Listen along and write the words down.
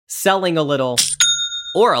Selling a little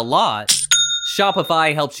or a lot,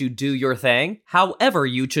 Shopify helps you do your thing, however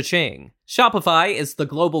you cha-ching. Shopify is the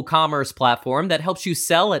global commerce platform that helps you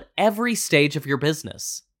sell at every stage of your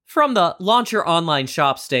business. From the launch your online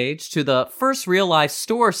shop stage to the first real-life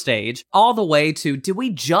store stage, all the way to do we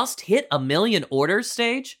just hit 1 million orders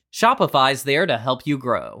stage, Shopify's there to help you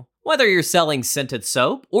grow. Whether you're selling scented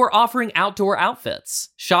soap or offering outdoor outfits,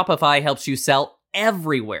 Shopify helps you sell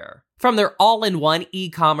everywhere. From their all-in-one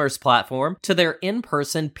e-commerce platform to their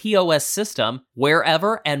in-person POS system,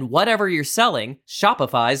 wherever and whatever you're selling,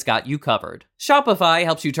 Shopify's got you covered. Shopify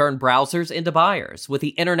helps you turn browsers into buyers with the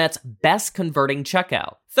internet's best converting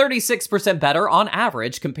checkout, 36% better on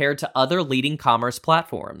average compared to other leading commerce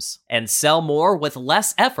platforms. And sell more with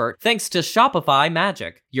less effort thanks to Shopify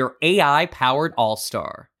Magic, your AI-powered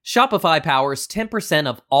all-star. Shopify powers 10%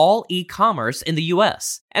 of all e-commerce in the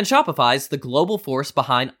US, and Shopify's the global force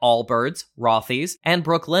behind Allbirds, Rothy's, and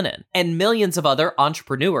Brooklinen, and millions of other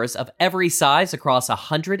entrepreneurs of every size across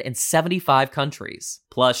 175 countries.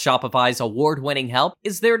 Plus, Shopify's award-winning help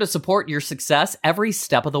is there to support your success every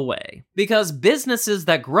step of the way. Because businesses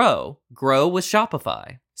that grow with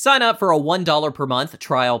Shopify. Sign up for a $1 per month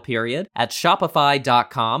trial period at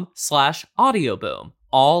shopify.com/audioboom,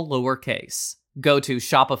 all lowercase. Go to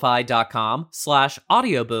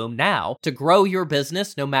shopify.com/audioboom now to grow your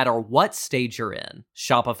business no matter what stage you're in.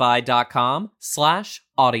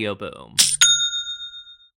 Shopify.com/audioboom.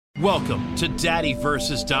 Welcome to Daddy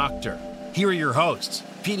vs. Doctor. Here are your hosts,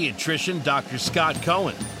 pediatrician Dr. Scott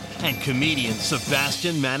Cohen and comedian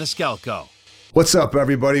Sebastian Maniscalco. What's up,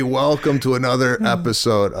 everybody? Welcome to another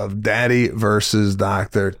episode of Daddy versus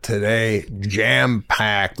Doctor. Today,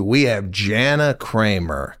 jam-packed. We have Jana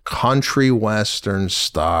Kramer, country western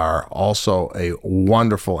star, also a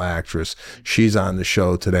wonderful actress. She's on the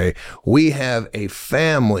show today. We have a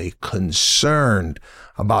family concerned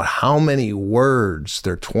about how many words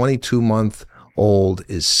their 22-month-old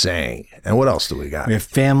is saying. And what else do we got? We have a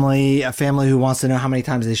family who wants to know how many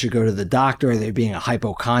times they should go to the doctor. Are they being a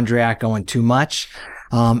hypochondriac, going too much?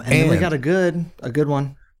 And then we got a good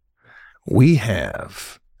one. We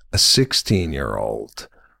have a 16-year-old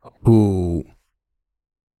who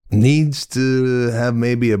needs to have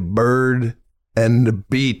maybe a bird and a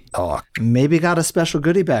beat talk. Maybe got a special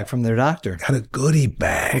goodie bag from their doctor. Got a goodie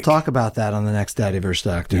bag. We'll talk about that on the next Daddy vs.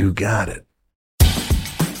 Doctor. You got it.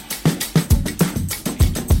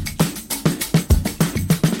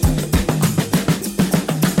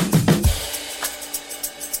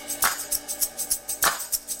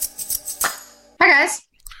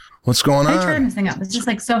 What's going on? I turned this thing up. It's just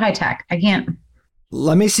like so high tech. I can't.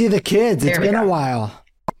 Let me see the kids. It's been a while.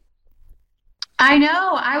 I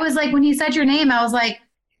know. I was like, when he said your name, I was like,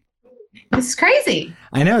 this is crazy.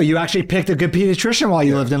 I know. You actually picked a good pediatrician while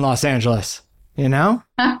you lived in Los Angeles, you know?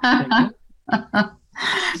 And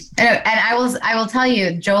I will tell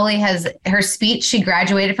you, Jolie has her speech. She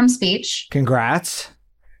graduated from speech. Congrats.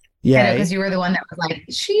 Yeah, because you were the one that was like,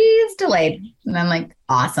 she's delayed, and I'm like,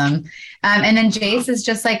 awesome. And then Jace is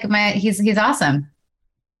just like he's awesome.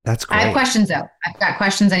 That's great. I have questions though. I've got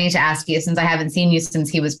questions I need to ask you since I haven't seen you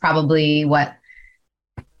since he was probably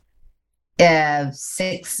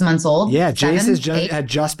 6 months old. Yeah, Jace had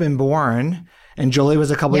just been born, and Jolie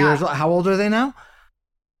was a couple years old. How old are they now?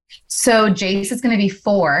 So Jace is going to be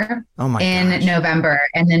 4 in November,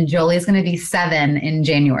 and then Jolie is going to be 7 in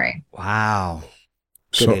January. Wow.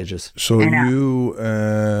 Good ages. So you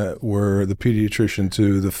were the pediatrician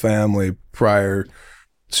to the family prior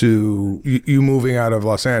to you moving out of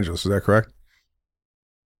Los Angeles. Is that correct?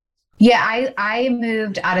 Yeah, I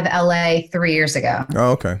moved out of LA 3 years ago.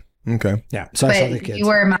 Oh, okay. Yeah. So I saw the kids. You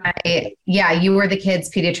were you were the kids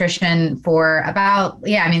pediatrician for about,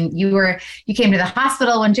 you came to the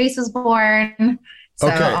hospital when Jace was born. So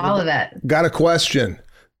all of it. Got a question.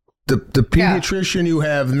 The pediatrician you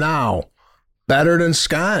have now, better than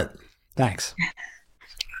Scott. Thanks.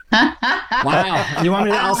 Wow. You want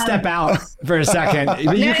me to? I'll step out for a second.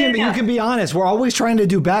 But you can be honest. We're always trying to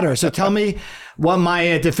do better. So tell me what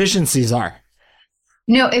my deficiencies are.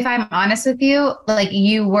 No, if I'm honest with you, like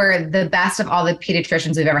you were the best of all the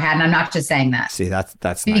pediatricians we've ever had. And I'm not just saying that. See, that's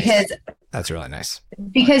nice. Because that's really nice.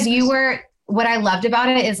 Because you were, what I loved about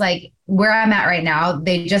it is like where I'm at right now,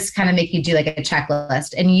 they just kind of make you do like a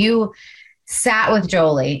checklist, and you sat with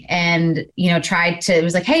Jolie and, tried to, it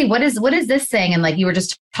was like, hey, what is this thing? And like, you were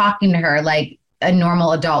just talking to her like a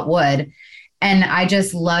normal adult would. And I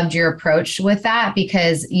just loved your approach with that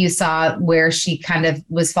because you saw where she kind of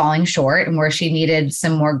was falling short and where she needed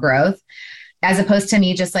some more growth. as opposed to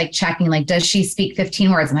me just like checking, like, does she speak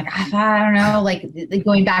 15 words? I'm like, I don't know, like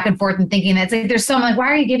going back and forth and thinking it's like, there's so much, like, why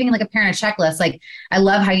are you giving like a parent a checklist? Like, I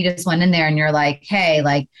love how you just went in there and you're like, hey,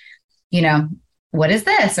 like, you know, what is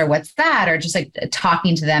this? Or what's that? Or just like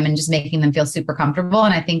talking to them and just making them feel super comfortable.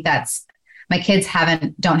 And I think my kids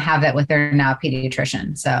don't have that with their now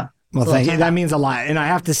pediatrician. So. Well, thank you. That means a lot. And I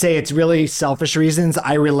have to say, it's really selfish reasons.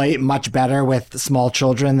 I relate much better with small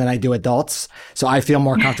children than I do adults. So I feel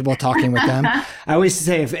more comfortable talking with them. I always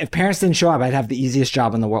say, if parents didn't show up, I'd have the easiest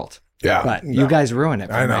job in the world. Yeah. But you guys ruin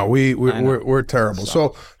it. I know. We're terrible.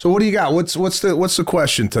 So what do you got? What's the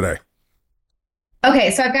question today?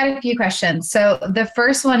 Okay. So I've got a few questions. So the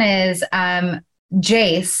first one is,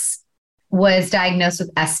 Jace was diagnosed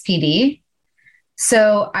with SPD.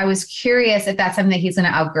 So I was curious if that's something that he's going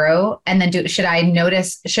to outgrow, and then should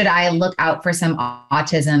I look out for some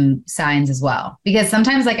autism signs as well? Because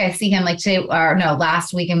sometimes like I see him like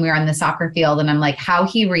last week, and we were on the soccer field, and I'm like, how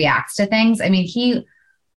he reacts to things. I mean, he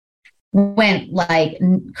went like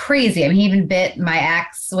crazy. I mean, he even bit my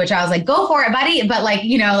ex, which I was like, go for it, buddy. But like,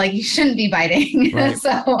 you know, like you shouldn't be biting. Right.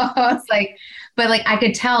 So I was like, but like, I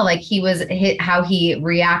could tell like how he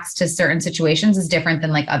reacts to certain situations is different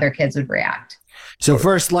than like other kids would react. So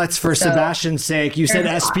first, for Sebastian's sake, you said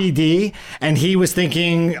SPD, and he was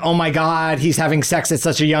thinking, oh my God, he's having sex at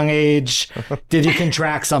such a young age. Did he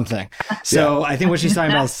contract something? So I think what she's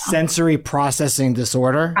talking about is sensory processing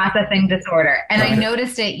disorder. And I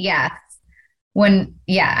noticed it, yes.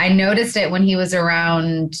 I noticed it when he was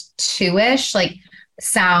around 2-ish, like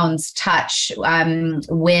sounds, touch,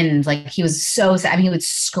 wind, like he was so sad. I mean, he would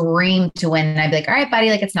scream to wind, and I'd be like, all right,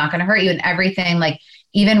 buddy, like it's not going to hurt you, and everything, like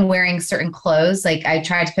even wearing certain clothes. Like I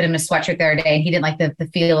tried to put him in a sweatshirt the other day, and he didn't like the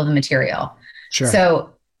feel of the material. Sure. So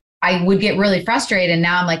I would get really frustrated. And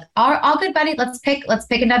now I'm like, all good, buddy. Let's pick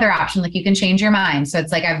another option. Like you can change your mind. So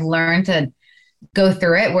it's like, I've learned to go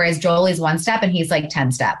through it. Whereas Joel's 1 step and he's like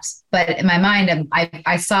 10 steps. But in my mind,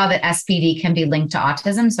 I saw that SPD can be linked to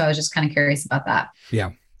autism. So I was just kind of curious about that.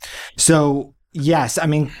 Yeah. So yes, I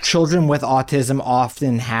mean, children with autism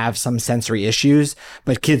often have some sensory issues,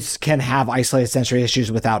 but kids can have isolated sensory issues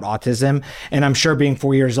without autism. And I'm sure being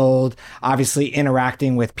 4 years old, obviously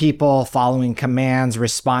interacting with people, following commands,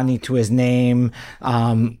 responding to his name,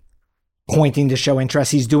 pointing to show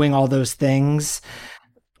interest, he's doing all those things,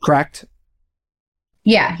 correct?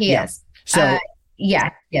 Yeah, he is. So,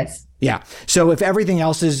 yes. Yeah. So if everything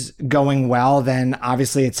else is going well, then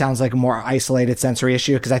obviously it sounds like a more isolated sensory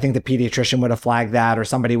issue, because I think the pediatrician would have flagged that, or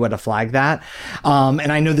somebody would have flagged that.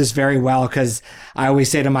 And I know this very well because I always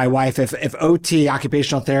say to my wife, if OT,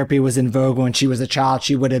 occupational therapy, was in vogue when she was a child,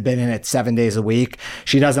 she would have been in it 7 days a week.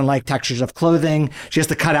 She doesn't like textures of clothing. She has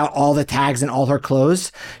to cut out all the tags in all her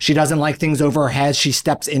clothes. She doesn't like things over her head. She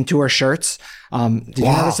steps into her shirts. Did you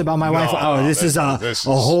know this about my wife? Oh, this is a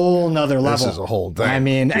whole nother level. This is a whole thing. I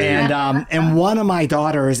mean, and one of my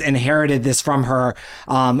daughters inherited this from her.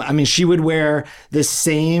 I mean, she would wear the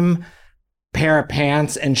same pair of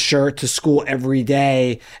pants and shirt to school every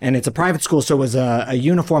day. And it's a private school, so it was a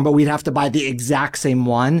uniform, but we'd have to buy the exact same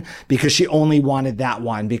one because she only wanted that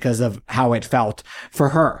one because of how it felt for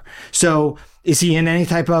her. So is he in any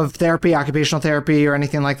type of therapy, occupational therapy, or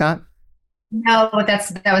anything like that? No, but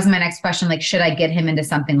that was my next question. Like, should I get him into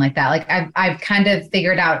something like that? Like I've kind of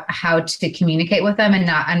figured out how to communicate with them,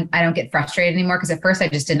 and I don't get frustrated anymore. Cause at first I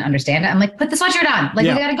just didn't understand it. I'm like, put the sweatshirt on. Like, we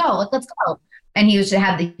gotta go. Like, let's go. And he was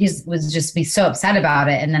just be so upset about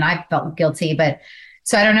it. And then I felt guilty, but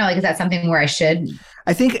so I don't know, like, is that something where I should?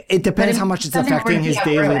 I think it depends how much it's affecting his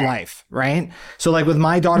daily life, right? So like with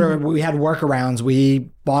my daughter, we had workarounds. We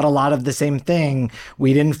bought a lot of the same thing.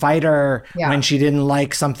 We didn't fight her when she didn't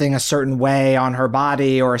like something a certain way on her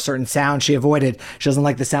body or a certain sound she avoided. She doesn't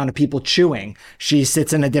like the sound of people chewing. She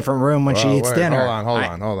sits in a different room when she eats dinner.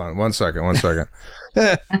 Hold on. One second.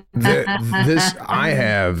 I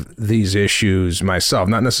have these issues myself,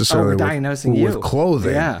 not necessarily with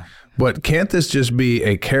clothing, but can't this just be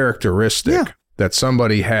a characteristic that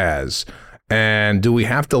somebody has? And do we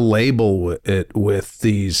have to label it with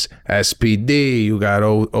these SPD, you got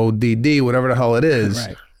ODD, whatever the hell it is?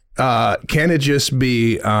 Right. Can it just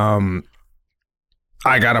be, I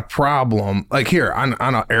got a problem? Like here on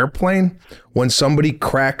an airplane, when somebody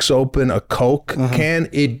cracks open a Coke can,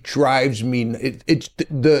 it drives me,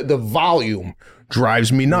 the volume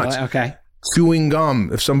drives me nuts. Okay. Chewing gum,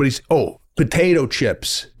 if somebody's, potato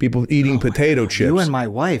chips, people eating potato chips. You and my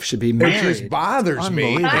wife should be married. It just bothers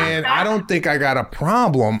me, and I don't think I got a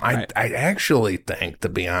problem. I actually think, to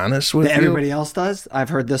be honest with you. Everybody else does? I've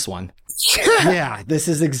heard this one. Yeah, this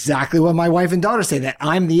is exactly what my wife and daughter say, that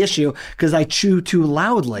I'm the issue because I chew too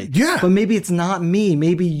loudly. Yeah. But maybe it's not me.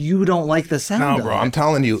 Maybe you don't like the sound No, of bro, it. I'm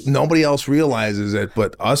telling you, nobody else realizes it,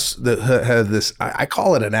 but us that have this, I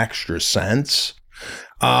call it an extra sense.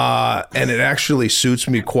 And it actually suits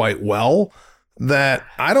me quite well, that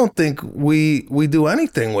I don't think we do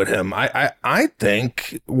anything with him. I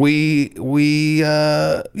think we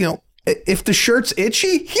if the shirt's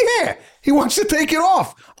itchy, yeah, he wants to take it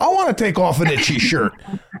off. I want to take off an itchy shirt.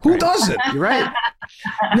 Who doesn't? You're right.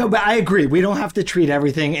 No, but I agree. We don't have to treat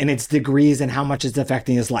everything in its degrees and how much it's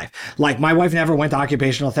affecting his life. Like, my wife never went to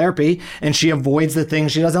occupational therapy, and she avoids the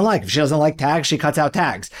things she doesn't like. If she doesn't like tags, she cuts out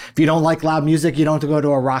tags. If you don't like loud music, you don't have to go to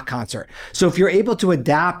a rock concert. So if you're able to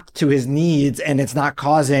adapt to his needs and it's not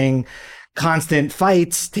causing constant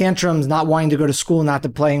fights, tantrums, not wanting to go to school, not to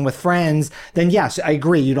playing with friends, then yes, I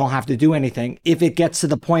agree. You don't have to do anything. If it gets to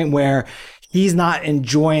the point where he's not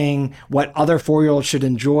enjoying what other 4-year-olds should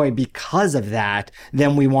enjoy because of that,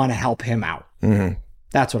 then we want to help him out. Mm-hmm.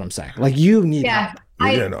 That's what I'm saying. Like, you need help.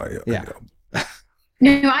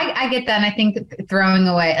 No, I get that. And I think throwing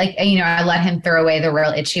away, like, I let him throw away the real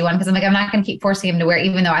itchy one because I'm like, I'm not going to keep forcing him to wear it,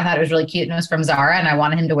 even though I thought it was really cute and it was from Zara and I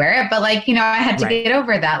wanted him to wear it. But like, I had to get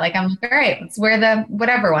over that. Like, I'm like, all right, let's wear the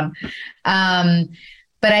whatever one.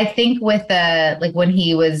 But I think with when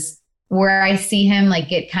he was, where I see him like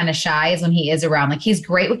get kind of shy is when he is around, like, he's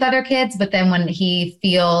great with other kids, but then when he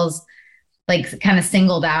feels like kind of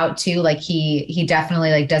singled out too, like he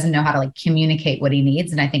definitely like doesn't know how to like communicate what he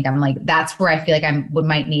needs. And I think I'm like, that's where I feel like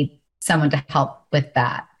might need someone to help with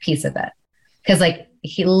that piece of it. Cause like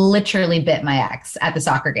he literally bit my ex at the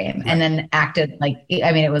soccer game and then acted like,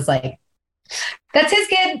 it was like, that's his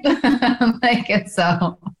kid. Like,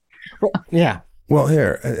 so. Yeah. Well,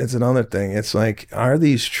 here, it's another thing. It's like, are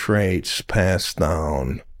these traits passed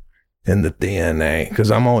down in the DNA?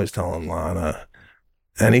 Because I'm always telling Lana,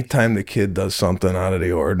 anytime the kid does something out of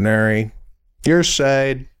the ordinary, your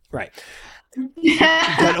side. Right.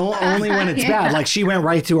 But only when it's bad. Like, she went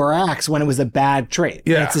right to her ex when it was a bad trait.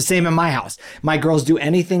 Yeah. And it's the same in my house. My girls do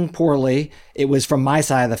anything poorly, it was from my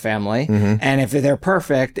side of the family. Mm-hmm. And if they're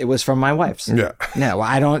perfect, it was from my wife's. Yeah. No,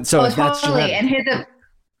 I don't. So if that's totally. And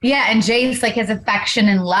and Jace, like, his affection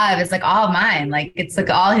and love is like all mine. Like, it's like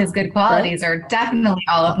all his good qualities are definitely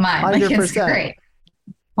all of mine. 100%. Like, it's great.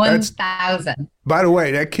 1,000. By the way,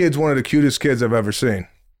 that kid's one of the cutest kids I've ever seen.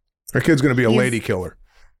 That kid's going to be a lady killer.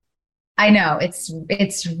 I know. It's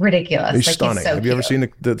ridiculous. He's like, stunning. He's so Have you ever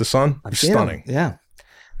seen the son? He's stunning. Yeah.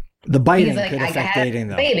 The biting like, could affect dating,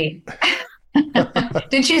 though. Baby.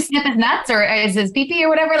 Didn't you snip his nuts or is his pee-pee or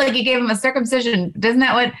whatever? Like, you gave him a circumcision. Isn't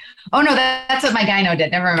that what? Oh, no, that's what my gyno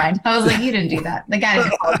did. Never mind. I was like, you didn't do that. The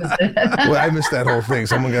gynecologist did that. Well, I missed that whole thing.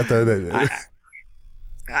 Someone got that.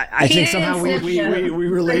 I think somehow we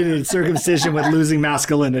related circumcision with losing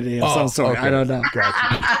masculinity of some sort. Okay. I don't know.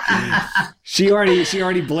 Gotcha. She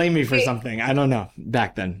already blamed me for something. I don't know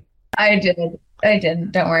back then. I didn't.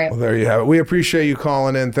 Don't worry. Well, there you have it. We appreciate you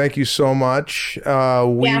calling in. Thank you so much.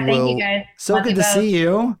 Thank you guys. So good to see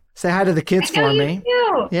you. Say hi to the kids for me.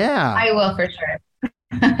 Too. Yeah. I will for sure.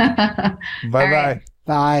 Bye-bye. Right.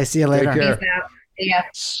 Bye. See you later. Take care. Peace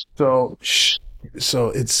out. See ya. So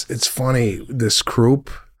it's funny, this croup.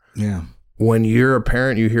 Yeah. When you're a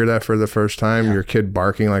parent, you hear that for the first time, your kid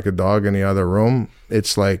barking like a dog in the other room.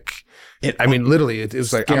 It's like, literally,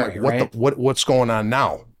 it's like, scary, I'm like, what's going on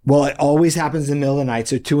now? Well, it always happens in the middle of the night.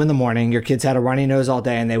 So 2 a.m, your kids had a runny nose all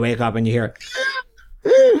day and they wake up and you hear,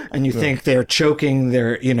 and you think they're choking,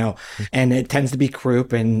 and it tends to be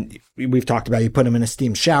croup. And we've talked about, you put them in a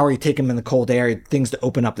steam shower, you take them in the cold air, things to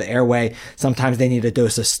open up the airway. Sometimes they need a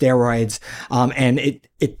dose of steroids. And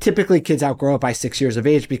it typically, kids outgrow it by 6 years of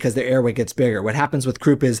age because their airway gets bigger. What happens with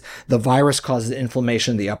croup is the virus causes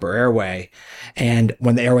inflammation in the upper airway. And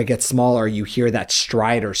when the airway gets smaller, you hear that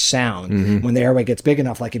stridor sound. Mm-hmm. When the airway gets big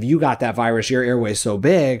enough, like if you got that virus, your airway is so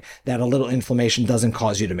big that a little inflammation doesn't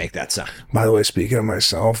cause you to make that sound. By the way, speaking of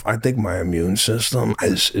myself, I think my immune system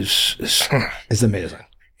is amazing.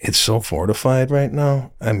 It's so fortified right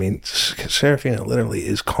now. I mean, Serafina literally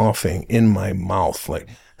is coughing in my mouth, like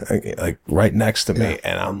right next to me,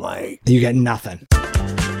 and I'm like, you get nothing.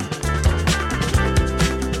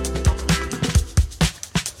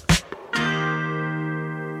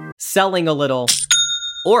 Selling a little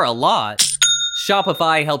or a lot,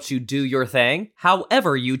 Shopify helps you do your thing,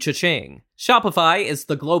 however you cha-ching. Shopify is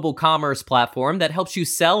the global commerce platform that helps you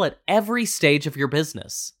sell at every stage of your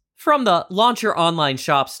business. From the launch your online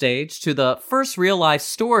shop stage to the first real life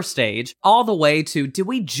store stage, all the way to did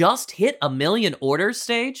we just hit 1 million orders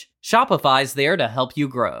stage? Shopify's there to help you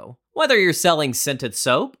grow. Whether you're selling scented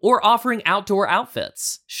soap or offering outdoor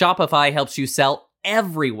outfits, Shopify helps you sell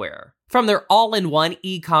everywhere. From their all-in-one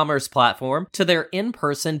e-commerce platform to their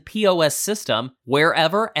in-person POS system,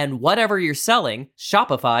 wherever and whatever you're selling,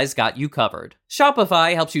 Shopify's got you covered.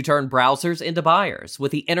 Shopify helps you turn browsers into buyers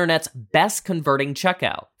with the internet's best converting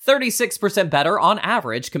checkout, 36% better on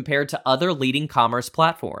average compared to other leading commerce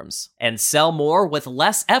platforms. And sell more with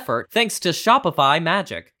less effort thanks to Shopify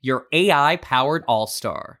Magic, your AI-powered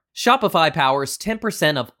all-star. Shopify powers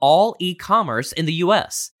 10% of all e-commerce in the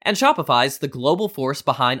US, and Shopify's the global force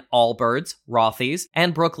behind Allbirds, Rothy's,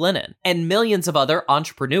 and Brooklinen, and millions of other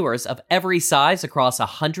entrepreneurs of every size across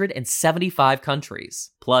 175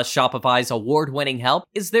 countries. Plus, Shopify's award-winning help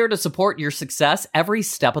is there to support your success every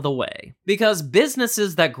step of the way. Because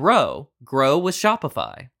businesses that grow with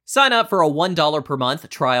Shopify. Sign up for a $1 per month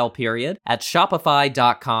trial period at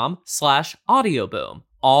shopify.com/audioboom,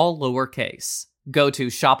 all lowercase. Go to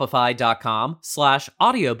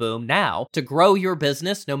shopify.com/audioboom now to grow your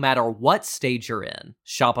business no matter what stage you're in.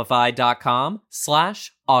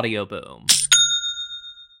 Shopify.com/audioboom.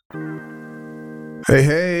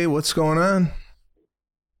 Hey, what's going on?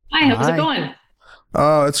 Hi, how's it going?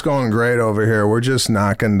 Oh, it's going great over here. We're just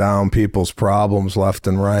knocking down people's problems left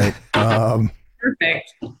and right.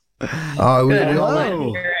 Perfect.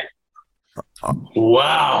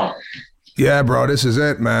 Wow. Yeah, bro, this is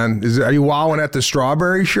it, man. Are you wowing at the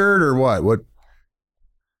strawberry shirt or what? What?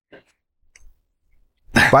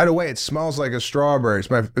 By the way, it smells like a strawberry.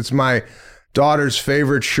 It's my daughter's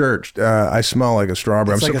favorite shirt. I smell like a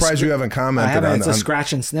strawberry. I'm surprised you haven't commented on it. It's a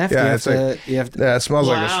scratch and sniff. Yeah, it smells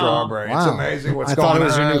like a strawberry. Wow. It's amazing what's I going on. thought it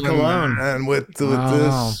was your new cologne. And with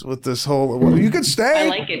this whole, you can stay. I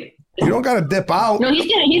like it. You don't got to dip out. No, he's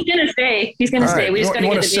gonna stay. He's gonna stay. Right. We just gotta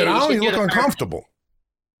you get want the to sit baby. down? She's You look gonna- uncomfortable.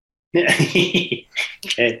 Okay.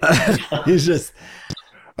 He's just.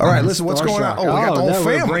 All right, listen, what's going on? Oh, we got the whole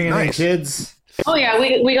family. Bringing Nice. in kids. Oh yeah,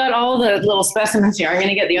 we got all the little specimens here. I'm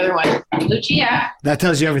gonna get the other one. Lucia. That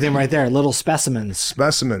tells you everything right there. Little specimens.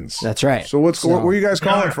 Specimens. That's right. So where are you guys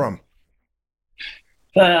calling from?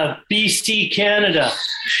 BC, Canada.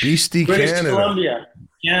 BC, British Canada. Columbia,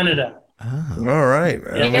 Canada. Oh. All right,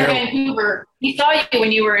 man. Yeah, Vancouver. He saw you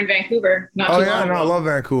when you were in Vancouver. Not Oh too yeah, long no, I ago. love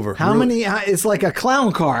Vancouver. How many? It's like a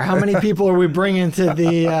clown car. How many people are we bringing to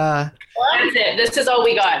the? That's it. This is all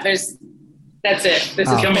we got. That's it. This is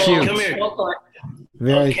Oh, the cute. whole, Come here. whole collection.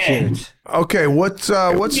 Very Okay. cute. Okay, what's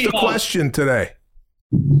the question today?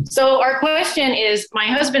 So our question is, my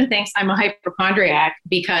husband thinks I'm a hypochondriac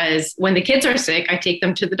because when the kids are sick, I take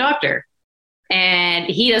them to the doctor. And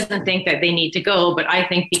he doesn't think that they need to go, but I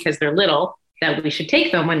think because they're little, that we should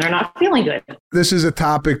take them when they're not feeling good. This is a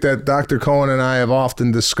topic that Dr. Cohen and I have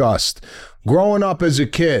often discussed. Growing up as a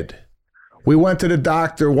kid, we went to the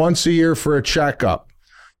doctor once a year for a checkup.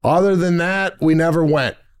 Other than that, we never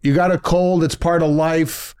went. You got a cold, it's part of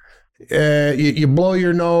life. You blow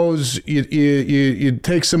your nose, you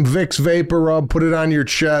take some Vicks Vapor Rub, put it on your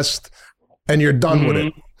chest, and you're done with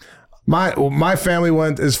it. My family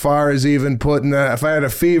went as far as even putting, if I had a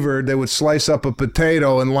fever, they would slice up a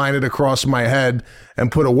potato and line it across my head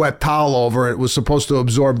and put a wet towel over it. It was supposed to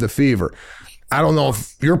absorb the fever. I don't know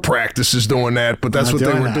if your practice is doing that, but that's what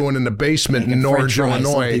they were doing in the basement in Norwich,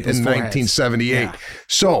 Illinois in 1978. Yeah.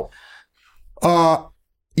 So,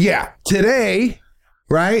 today,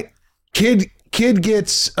 right, kid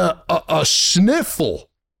gets a sniffle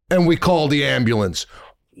and we call the ambulance.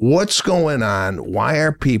 What's going on? Why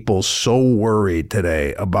are people so worried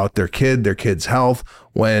today about their kid's health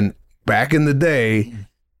when back in the day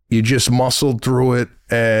you just muscled through it?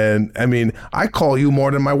 And I mean, I call you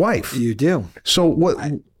more than my wife. You do. So what?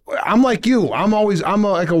 I'm like you. I'm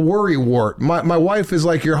like a worry wart. My wife is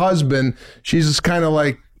like your husband. She's just kind of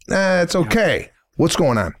like, it's okay. What's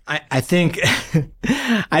going on? I think,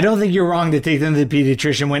 I don't think you're wrong to take them to the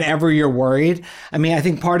pediatrician whenever you're worried. I mean, I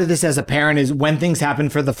think part of this as a parent is when things happen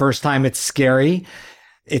for the first time, it's scary.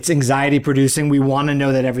 It's anxiety producing. We want to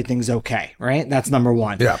know that everything's okay, right? That's number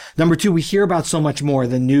one. Yeah. Number two, we hear about so much more,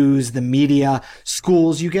 the news, the media,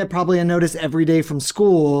 schools. You get probably a notice every day from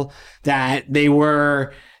school that they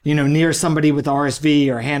were, near somebody with RSV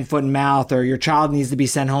or hand, foot, and mouth, or your child needs to be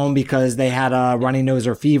sent home because they had a runny nose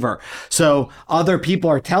or fever. So other people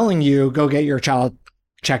are telling you, go get your child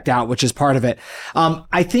checked out, which is part of it.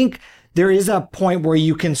 I think there is a point where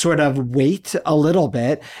you can sort of wait a little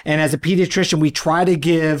bit. And as a pediatrician, we try to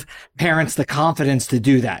give parents the confidence to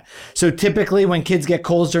do that. So typically when kids get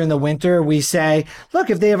colds during the winter, we say, look,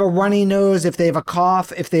 if they have a runny nose, if they have a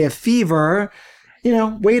cough, if they have fever,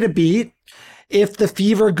 wait a beat. If the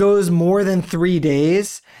fever goes more than 3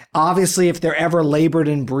 days, obviously if they're ever labored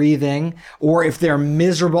and breathing, or if they're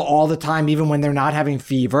miserable all the time, even when they're not having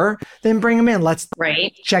fever, then bring them in. Let's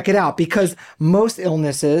check it out, because most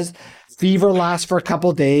illnesses, fever lasts for a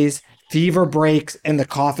couple days, fever breaks, and the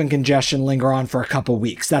cough and congestion linger on for a couple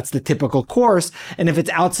weeks. That's the typical course. And if it's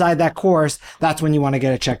outside that course, that's when you want to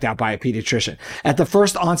get it checked out by a pediatrician. At the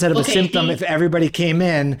first onset of a symptom, if everybody came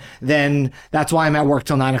in, then that's why I'm at work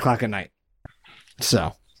till 9 o'clock at night.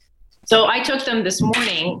 So I took them this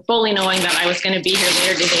morning, fully knowing that I was going to be here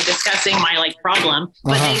later today discussing my problem.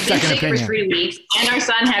 But they've been sick for 3 weeks, and our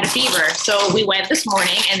son had a fever. So we went this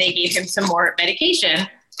morning, and they gave him some more medication.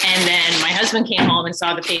 And then my husband came home and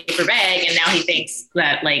saw the paper bag, and now he thinks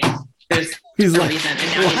that there's he's no like, reason.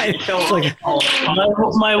 And now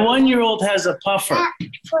my 1-year-old has a puffer.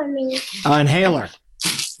 Inhaler.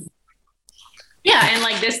 Yeah,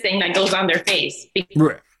 and this thing that goes on their face.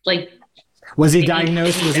 Was he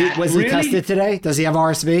diagnosed? Was he tested today? Does he have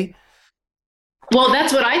RSV? Well,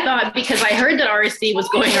 that's what I thought, because I heard that RSV was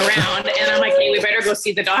going around, and I'm like, hey, we better go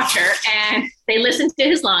see the doctor. And they listened to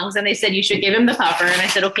his lungs, and they said, you should give him the puffer. And I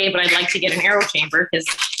said, okay, but I'd like to get an aero chamber, because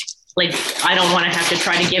I don't want to have to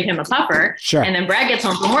try to give him a puffer. Sure. And then Brad gets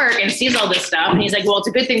home from work and sees all this stuff. And he's like, well, it's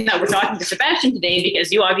a good thing that we're talking to Sebastian today,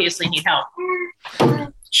 because you obviously need help.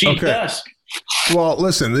 She does. Well,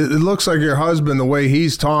 listen, it looks like your husband, the way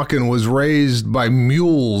he's talking, was raised by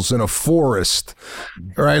mules in a forest,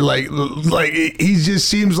 right? He just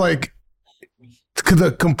seems like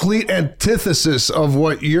the complete antithesis of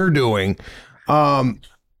what you're doing.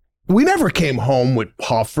 We never came home with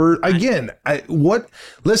puffer. Again,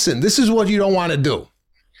 listen, this is what you don't want to do.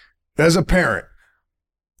 As a parent,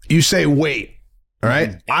 you say, wait, all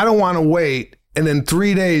right? I don't want to wait. And in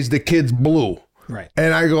 3 days, the kid's blue. Right.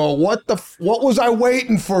 And I go, what was I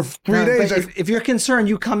waiting for 3 days? If you're concerned,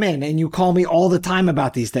 you come in and you call me all the time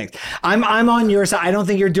about these things. I'm on your side. I don't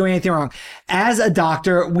think you're doing anything wrong. As a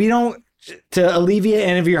doctor, we don't, to alleviate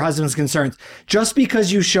any of your husband's concerns, just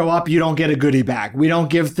because you show up, you don't get a goodie bag. We don't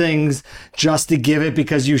give things just to give it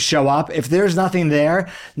because you show up. If there's nothing there,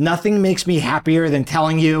 nothing makes me happier than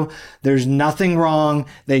telling you there's nothing wrong.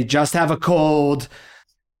 They just have a cold.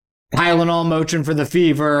 Tylenol, Motrin for the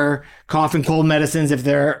fever, cough and cold medicines if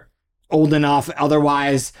they're old enough.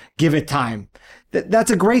 Otherwise, give it time. That's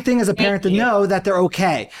a great thing as a parent to know that they're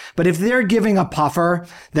okay. But if they're giving a puffer,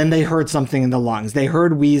 then they heard something in the lungs. They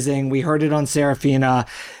heard wheezing. We heard it on Serafina.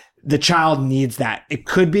 The child needs that. It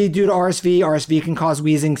could be due to RSV. RSV can cause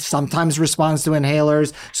wheezing, sometimes responds to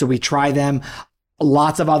inhalers. So we try them.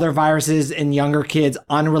 Lots of other viruses in younger kids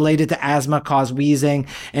unrelated to asthma cause wheezing,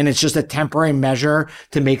 and it's just a temporary measure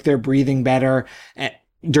to make their breathing better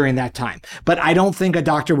during that time. But I don't think a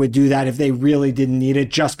doctor would do that if they really didn't need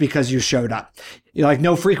it just because you showed up.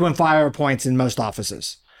 No frequent flyer points in most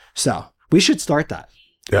offices. So we should start that.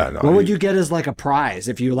 Yeah. No, what would you get as a prize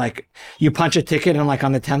if you you punch a ticket and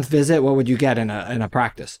on the 10th visit? What would you get in a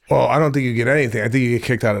practice? Well, I don't think you get anything. I think you get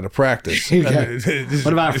kicked out of the practice.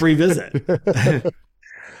 What about a free visit?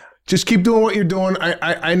 Just keep doing what you're doing.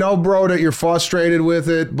 I know, bro, that you're frustrated with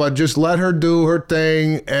it, but just let her do her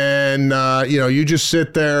thing, and you just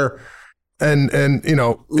sit there and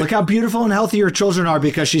look how beautiful and healthy your children are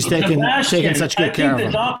because she's taking such good care of them.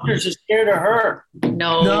 I think the doctors are scared of her.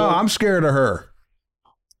 No, I'm scared of her.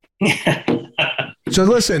 So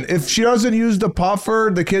listen, if she doesn't use the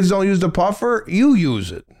puffer, the kids don't use the puffer, you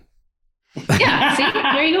use it. Yeah, see,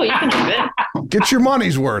 there you go. You can do it. Get your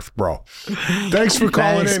money's worth, bro. Thanks for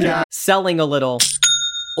calling in, guys. Selling a little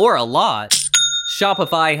or a lot,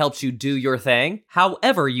 Shopify helps you do your thing,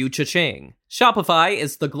 however you cha-ching. Shopify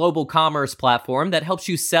is the global commerce platform that helps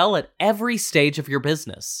you sell at every stage of your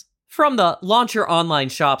business. From the launch your online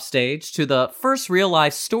shop stage to the first real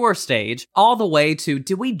life store stage, all the way to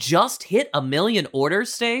did we just hit 1 million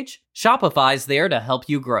orders stage? Shopify's there to help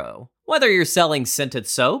you grow. Whether you're selling scented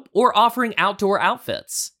soap or offering outdoor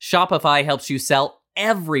outfits, Shopify helps you sell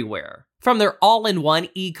everywhere. From their all-in-one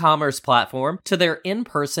e-commerce platform to their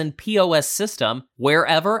in-person POS system,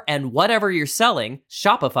 wherever and whatever you're selling,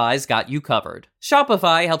 Shopify's got you covered.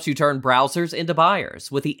 Shopify helps you turn browsers into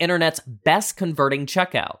buyers with the internet's best converting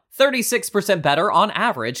checkout, 36% better on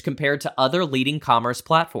average compared to other leading commerce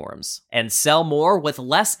platforms. And sell more with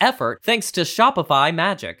less effort thanks to Shopify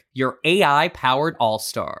Magic, your AI-powered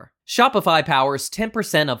all-star. Shopify powers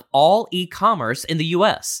 10% of all e-commerce in the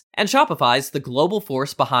US, and Shopify's the global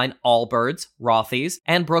force behind Allbirds, Rothy's,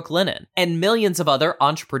 and Brooklinen, and millions of other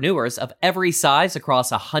entrepreneurs of every size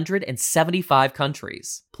across 175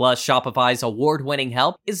 countries. Plus, Shopify's award-winning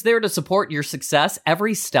help is there to support your success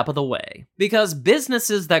every step of the way. Because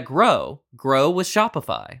businesses that grow, grow with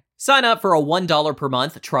Shopify. Sign up for a $1 per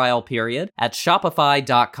month trial period at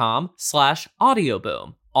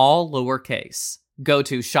shopify.com/audioboom, all lowercase. Go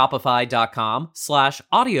to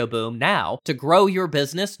shopify.com/audioboom now to grow your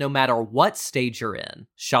business no matter what stage you're in.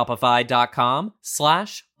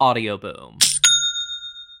 Shopify.com/audioboom.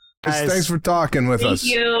 Thanks for talking with us.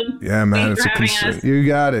 Thank you. Yeah, man, Thanks it's a for having concern. us. You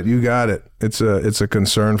got it. You got it. It's a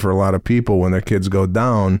concern for a lot of people when their kids go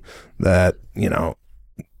down that,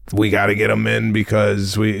 we got to get them in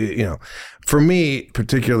because for me,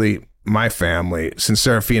 particularly my family, since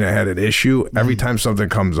Serafina had an issue, every time something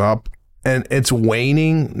comes up and it's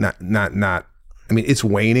waning, it's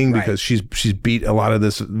waning because she's beat a lot of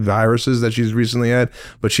this viruses that she's recently had,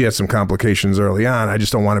 but she had some complications early on. I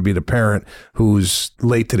just don't want to be the parent who's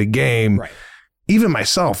late to the game. Right. Even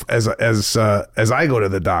myself, as I go to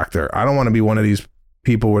the doctor, I don't want to be one of these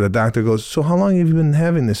people where the doctor goes, "So how long have you been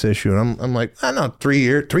having this issue?" And I'm like, "I don't know, 3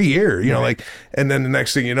 years, and then the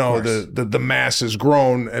next thing you know, the mass has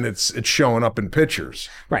grown and it's showing up in pictures.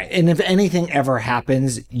 Right. And if anything ever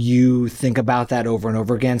happens, you think about that over and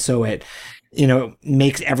over again. So it,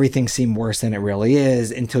 makes everything seem worse than it really is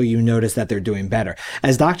until you notice that they're doing better.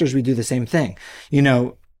 As doctors, we do the same thing.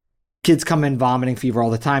 Kids come in vomiting, fever all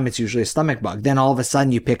the time. It's usually a stomach bug. Then all of a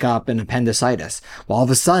sudden you pick up an appendicitis. Well, all of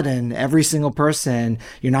a sudden, every single person,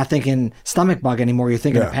 you're not thinking stomach bug anymore. You're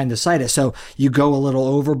thinking appendicitis. So you go a little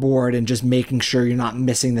overboard and just making sure you're not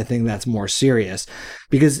missing the thing that's more serious.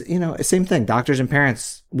 Because, same thing, doctors and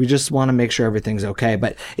parents, we just want to make sure everything's okay.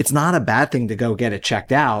 But it's not a bad thing to go get it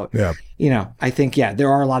checked out. Yeah. I think,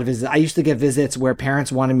 there are a lot of visits. I used to get visits where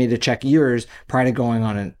parents wanted me to check ears prior to going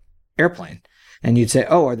on an airplane. And you'd say,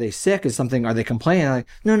 "Oh, are they sick? Are they complaining?" I'm like,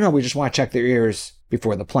 no, we just want to check their ears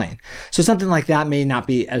before the plane. So something like that may not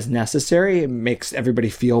be as necessary. It makes everybody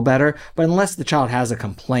feel better. But unless the child has a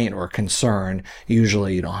complaint or a concern,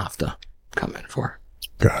 usually you don't have to come in for it.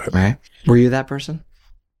 Got it. Right? Were you that person?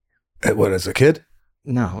 What, as a kid?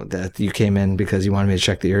 No, that you came in because you wanted me to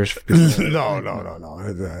check the ears? No.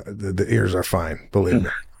 The ears are fine. Believe me.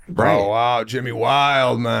 Right. Oh, wow. Jimmy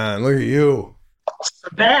Wild, man. Look at you.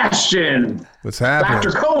 Sebastian. What's happening?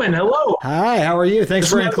 Dr. Cohen, hello. Hi, how are you? Thanks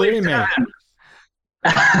for including me.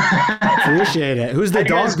 Appreciate it. Who's the How you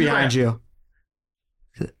guys dog behind you?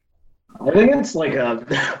 I think it's like a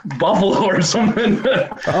buffalo or something.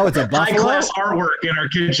 Oh, it's a buffalo? High-class artwork in our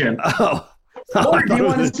kitchen. Oh. Lord, do you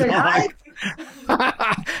want to say hi?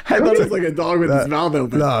 I thought it was like a dog with his mouth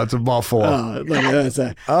open. No, it's a buffalo. Oh, look at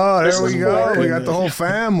that. Oh, This there we is go. weird. We got the whole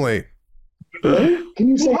family. Can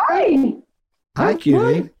you say hi? Hi,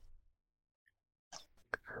 cutie.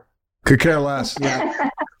 Could care less.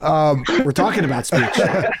 We're talking about speech.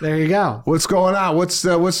 There you go. What's going on? What's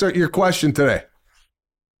your question today?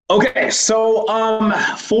 Okay, so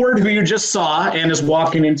Ford, who you just saw and is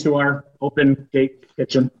walking into our open gate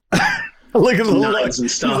kitchen. Look at the Knives and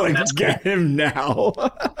stuff. He's like, That's get him now.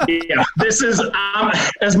 Yeah, this is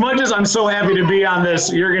as much as I'm so happy to be on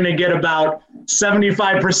this, you're going to get about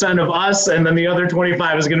 75% of us, and then the other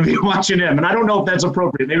 25 is going to be watching him. And I don't know if that's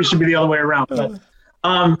appropriate. Maybe it should be the other way around. But,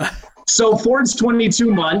 so Ford's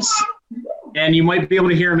 22 months, and you might be able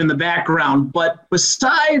to hear him in the background. But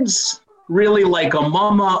besides really like a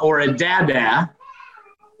mama or a dada,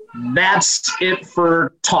 that's it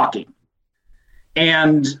for talking.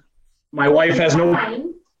 And my wife has no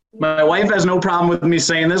problem with me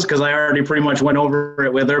saying this because I already pretty much went over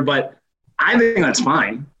it with her, but I think that's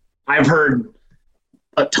fine. I've heard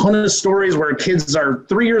a ton of stories where kids are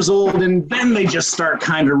 3 years old and then they just start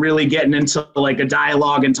kind of really getting into like a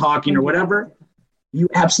dialogue and talking or whatever. You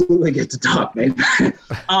absolutely get to talk, babe.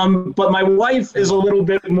 But my wife is a little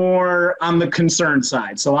bit more on the concern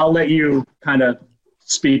side, so I'll let you kind of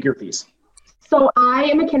speak your piece. So I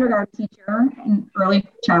am a kindergarten teacher and early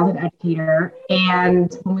childhood educator.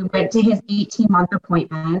 And when we went to his 18-month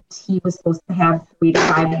appointment, he was supposed to have 3 to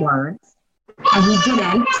 5 words, and he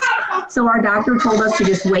didn't. So our doctor told us to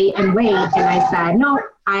just wait. And I said, no,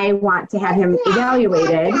 I want to have him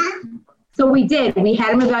evaluated. So we did. We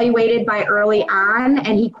had him evaluated by early on,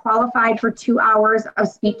 and he qualified for 2 hours of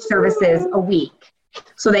speech services a week.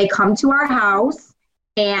 So they come to our house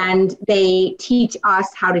and they teach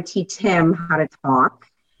us how to teach him how to talk.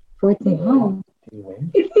 Ford, say hi. Look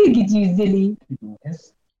at you, silly.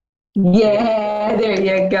 Yeah, there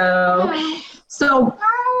you go. So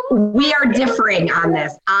we are differing on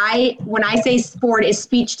this. When I say Ford is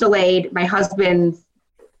speech delayed, my husband's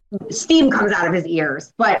steam comes out of his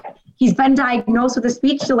ears, but he's been diagnosed with a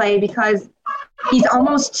speech delay because he's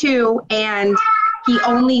almost 2 and he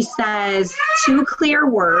only says 2 clear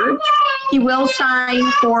words. He will sign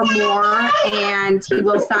for more and he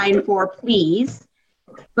will sign for please,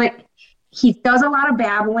 but he does a lot of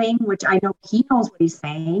babbling, which I know he knows what he's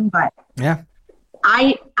saying, but Yeah.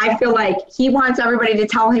 I feel like he wants everybody to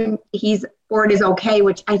tell him Ford is okay,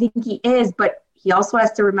 which I think he is, but he also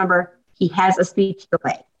has to remember he has a speech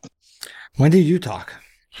delay. When did you talk?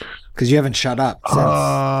 Because you haven't shut up since.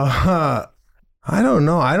 I don't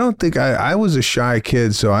know. I don't think I was a shy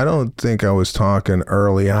kid, so I don't think I was talking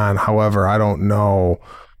early on. However, I don't know,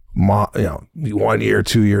 1 year,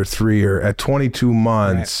 2 year, 3 year, at 22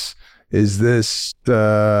 months, is this,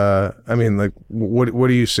 I mean, like, what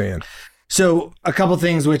are you saying? So a couple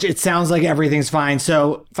things, which it sounds like everything's fine.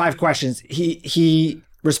 So 5 questions. He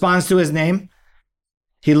responds to his name.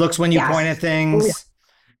 He looks when you point at things. Oh, yeah.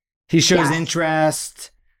 He shows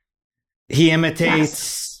interest. He imitates.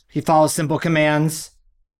 Yes. He follows simple commands.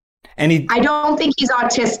 And I don't think he's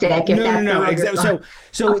autistic. No. Exactly.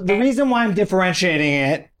 So the reason why I'm differentiating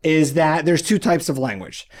it is that there's 2 types of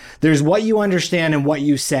language. There's what you understand and what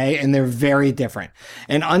you say, and they're very different.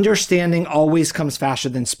 And understanding always comes faster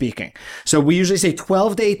than speaking. So we usually say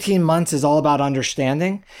 12 to 18 months is all about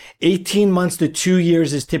understanding. 18 months to 2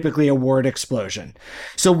 years is typically a word explosion.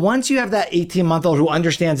 So once you have that 18-month-old who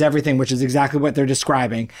understands everything, which is exactly what they're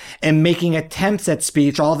describing, and making attempts at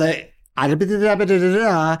speech, all the you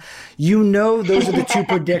know, those are the 2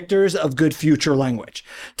 predictors of good future language.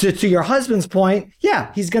 To your husband's point,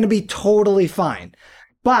 yeah, he's going to be totally fine.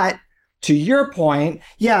 But to your point,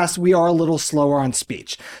 yes, we are a little slower on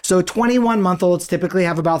speech. So 21-month-olds typically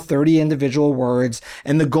have about 30 individual words,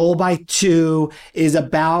 and the goal by 2 is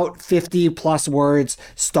about 50 plus words,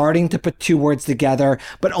 starting to put 2 words together,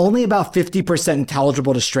 but only about 50%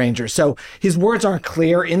 intelligible to strangers. So his words aren't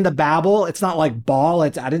clear in the babble. It's not like ball.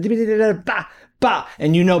 It's ba,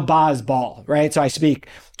 and you know ba is ball, right? So I speak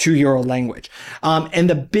 2-year-old language. And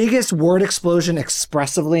the biggest word explosion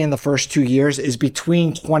expressively in the first 2 years is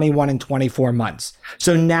between 21 and 24 months.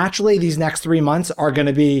 So naturally, these next 3 months are going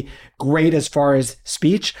to be great as far as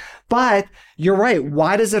speech. But you're right.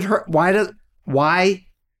 Why does it hurt? Why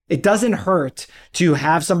it doesn't hurt to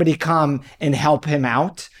have somebody come and help him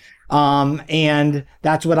out. And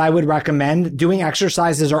that's what I would recommend. Doing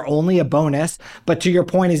exercises are only a bonus, but to your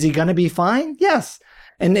point, is he going to be fine? Yes.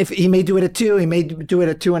 And if he may do it at 2, he may do it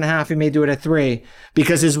at 2.5, he may do it at 3,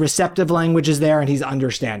 because his receptive language is there and he's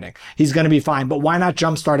understanding. He's going to be fine, but why not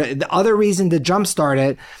jumpstart it? The other reason to jumpstart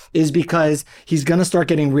it is because he's going to start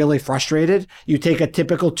getting really frustrated. You take a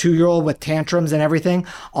typical 2-year-old with tantrums and everything.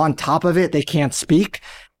 On top of it, they can't speak.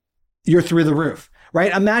 You're through the roof.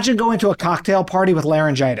 Right? Imagine going to a cocktail party with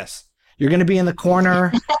laryngitis. You're going to be in the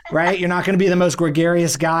corner, right? You're not going to be the most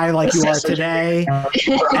gregarious guy like you are today.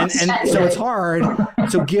 And so it's hard.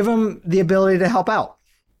 So give him the ability to help out.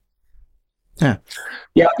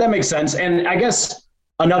 Yeah, that makes sense. And I guess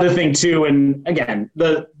another thing too, and again,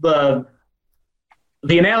 the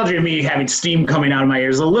analogy of me having steam coming out of my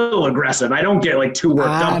ears is a little aggressive. I don't get like too worked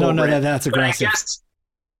up. I don't know that that's aggressive.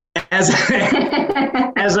 As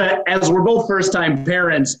we're both first-time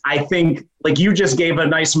parents, I think like you just gave a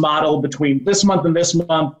nice model between this month and this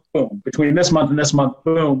month, boom, between this month and this month,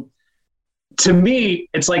 boom. To me,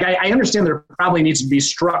 it's like I understand there probably needs to be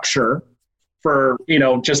structure for,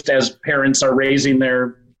 just as parents are raising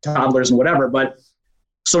their toddlers and whatever. But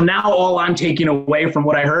so now all I'm taking away from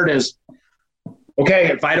what I heard is,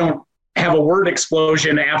 okay, if I don't have a word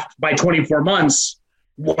explosion by 24 months,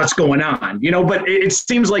 what's going on, but it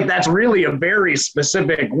seems like that's really a very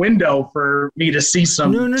specific window for me to see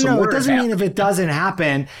some. No. It doesn't mean if it doesn't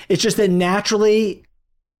happen. It's just that naturally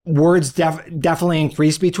words definitely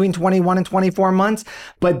increase between 21 and 24 months,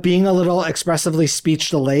 but being a little expressively speech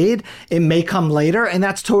delayed, it may come later, and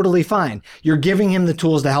that's totally fine. You're giving him the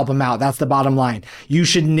tools to help him out. That's the bottom line. You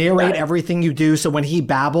should narrate everything you do. So when he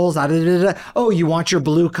babbles, oh, you want your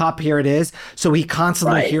blue cup, here it is. So he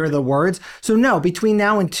constantly hear the words. So no, between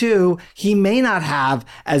now and 2, he may not have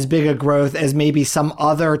as big a growth as maybe some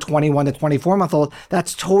other 21 to 24 month old.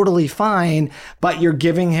 That's totally fine, but you're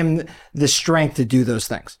giving him the strength to do those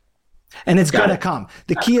things. And it's going to come.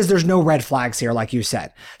 The key is there's no red flags here, like you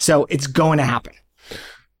said. So it's going to happen.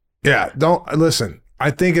 Yeah. Listen,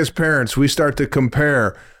 I think as parents, we start to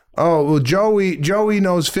compare. Oh, well, Joey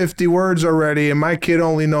knows 50 words already and my kid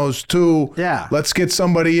only knows 2. Yeah. Let's get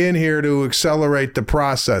somebody in here to accelerate the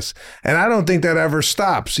process. And I don't think that ever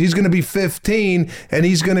stops. He's going to be 15 and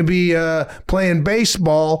he's going to be playing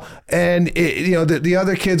baseball, and the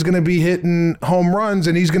other kid's going to be hitting home runs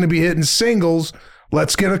and he's going to be hitting singles.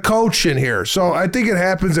 Let's get a coach in here. So I think it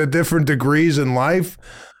happens at different degrees in life.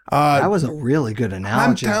 That was a really good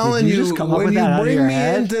analogy. I'm telling Did you, just come up when with you that out of bring your me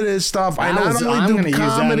head? into this stuff, I not I'm only gonna do use that in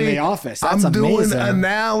comedy, the office. That's I'm doing amazing.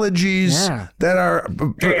 analogies that are.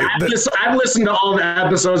 Hey, I've listened to all the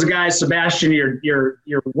episodes, guys. Sebastian, your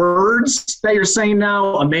words that you're saying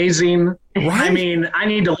now, amazing. Right? I mean, I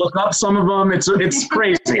need to look up some of them. It's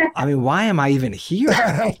crazy. I mean, why am I even here?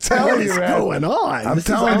 I'm telling What you, is man. going on? I'm This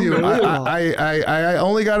is telling you, unbelievable. I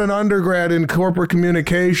only got an undergrad in corporate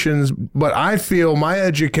communications, but I feel my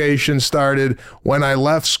education started when I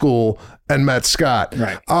left school and met Scott.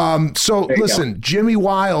 Right. So listen, Jimmy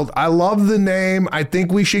Wild, I love the name. I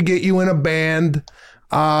think we should get you in a band.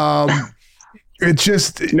 It's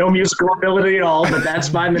just No musical ability at all, but that's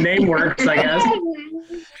fine. The name works, I guess.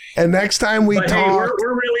 and next time we But talk, hey,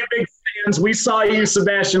 we're really big fans. We saw you,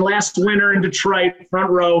 Sebastian, last winter in Detroit, front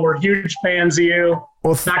row. We're huge fans of you.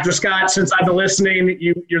 Well, Dr. Scott, since I've been listening,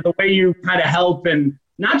 you're the way you kind of help, and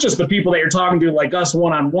not just the people that you're talking to, like us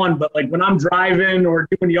one-on-one, but like when I'm driving or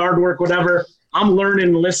doing yard work, whatever, I'm learning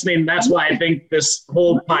and listening. That's why I think this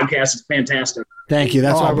whole podcast is fantastic. Thank you.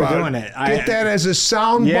 That's why we're brother, doing it. Get that as a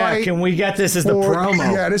sound bite. Can we get this as the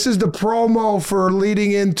promo? Yeah, this is the promo for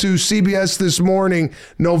leading into CBS This Morning,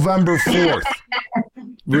 November 4th.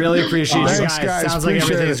 Really appreciate it, Thanks, guys. Sounds like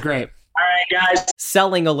Appreciate everything's it. great. All right, guys.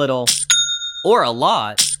 Selling a little or a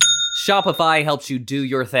lot, Shopify helps you do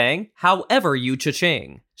your thing, however you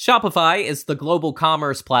cha-ching. Shopify is the global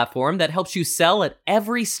commerce platform that helps you sell at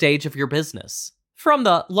every stage of your business. From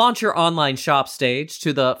the launch your online shop stage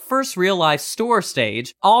to the first real life store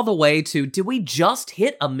stage, all the way to did we just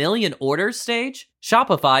hit 1 million orders stage?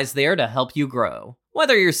 Shopify's there to help you grow.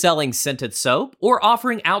 Whether you're selling scented soap or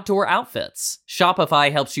offering outdoor outfits,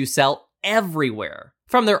 Shopify helps you sell everywhere.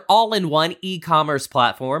 From their all-in-one e-commerce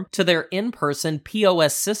platform to their in-person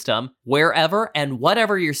POS system, wherever and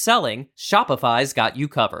whatever you're selling, Shopify's got you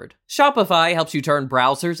covered. Shopify helps you turn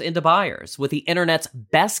browsers into buyers with the internet's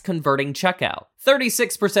best converting checkout,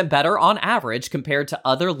 36% better on average compared to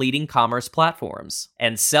other leading commerce platforms.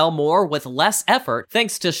 And sell more with less effort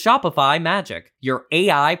thanks to Shopify Magic, your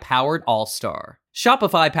AI-powered all-star.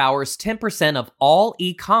 Shopify powers 10% of all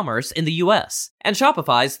e-commerce in the US, and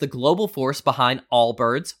Shopify's the global force behind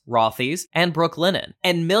Allbirds, Rothy's, and Brooklinen,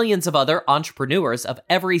 and millions of other entrepreneurs of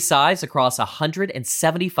every size across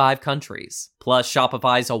 175 countries. Plus,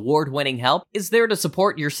 Shopify's award-winning help is there to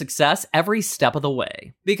support your success every step of the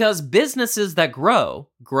way. Because businesses that grow,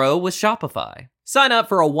 grow with Shopify. Sign up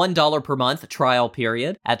for a $1 per month trial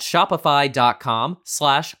period at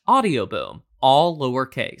shopify.com/audioboom, all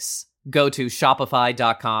lowercase. Go to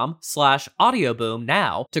shopify.com/audioboom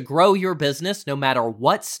now to grow your business no matter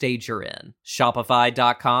what stage you're in.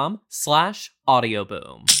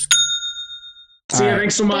 Shopify.com/audioboom. See you.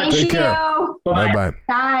 Thanks so much. Take care. Bye-bye. Bye-bye.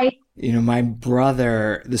 Bye. You know, my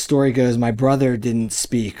brother, the story goes, my brother didn't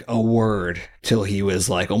speak a word till he was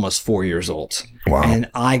like almost 4 years old. Wow. And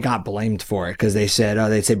I got blamed for it because they said,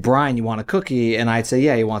 they'd say, Brian, you want a cookie? And I'd say,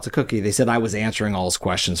 yeah, he wants a cookie. They said I was answering all his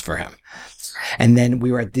questions for him. And then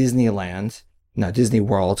we were at Disney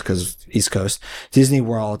World, because East Coast, Disney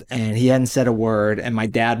World, and he hadn't said a word. And my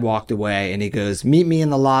dad walked away and he goes, meet me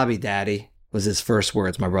in the lobby, Daddy, was his first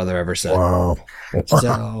words my brother ever said. Wow.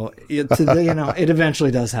 So, it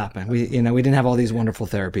eventually does happen. We didn't have all these wonderful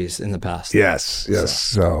therapies in the past. Yes.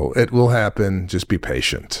 So it will happen. Just be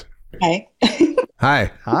patient. Hi.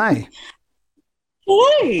 Hi. Hi.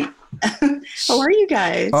 Hey. How are you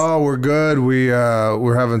guys? Oh, we're good.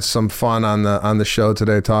 We're having some fun on the show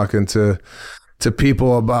today, talking to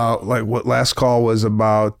people about, like, what last call was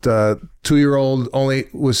about. 2-year-old only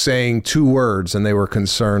was saying 2 words, and they were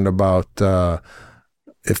concerned about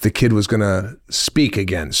if the kid was going to speak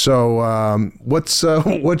again. So, what's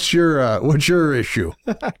your issue?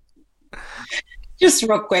 Just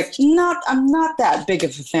real quick. I'm not that big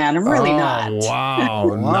of a fan. I'm really not.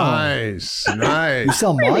 Wow. Nice. You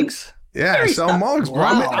sell mugs? Yeah, I sell mugs, bro.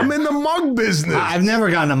 Wow. I'm in the mug business. I've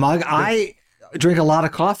never gotten a mug. I drink a lot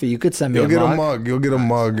of coffee. You could send me You'll get mug. a mug. You'll get a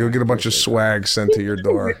mug. You'll get a bunch of swag sent to your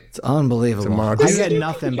door. It's unbelievable. I get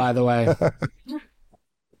nothing, by the way.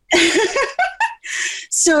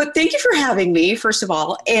 So thank you for having me, first of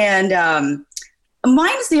all. And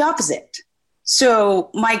mine is the opposite.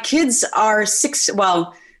 So my kids are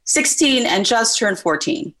 16 and just turned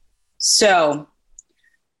 14. So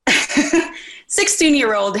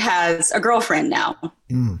 16-year-old has a girlfriend now.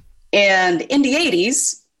 Mm. And in the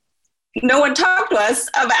 80s, no one talked to us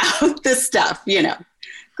about this stuff,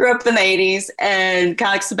 Grew up in the 80s, and kind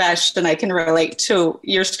of like Sebastian, I can relate to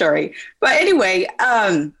your story. But anyway,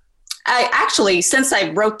 I actually, since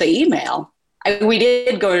I wrote the email, we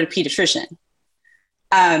did go to the pediatrician.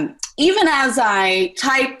 even as I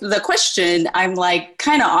type the question, I'm like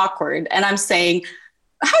kind of awkward, and I'm saying,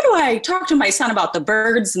 how do I talk to my son about the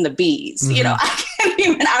birds and the bees? Mm-hmm. You know,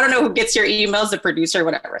 I don't know who gets your emails, the producer,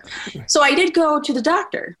 whatever. So I did go to the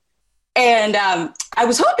doctor, and I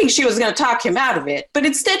was hoping she was going to talk him out of it, but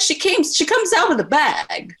instead she comes out with a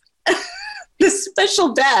bag, this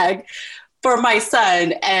special bag for my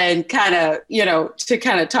son, and kind of, you know, to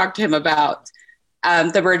kind of talk to him about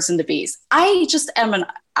the birds and the bees. I just I'm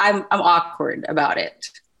awkward about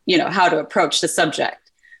it, you know, how to approach the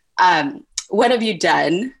subject. What have you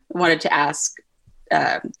done? I wanted to ask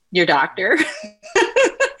your doctor.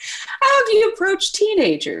 How have you approached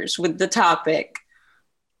teenagers with the topic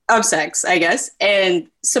of sex, I guess? And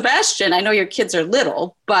Sebastian, I know your kids are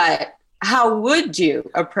little, but how would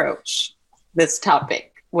you approach this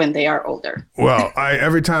topic when they are older? Well,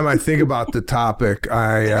 every time I think about the topic,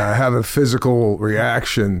 I have a physical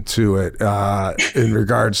reaction to it in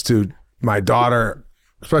regards to my daughter,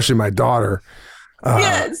 especially my daughter.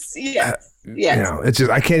 Yes. You know, it's just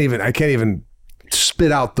I can't even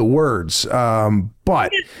spit out the words.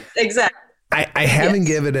 But exactly. I haven't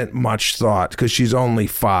given it much thought because she's only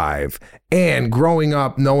 5, and growing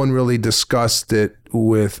up, no one really discussed it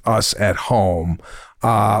with us at home.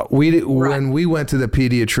 When we went to the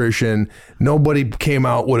pediatrician, nobody came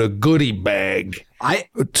out with a goodie bag. I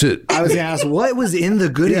was going to ask, what was in the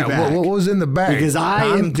goodie bag? What was in the bag? Because I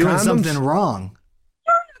am doing something wrong.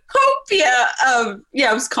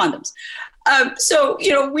 It was condoms. So,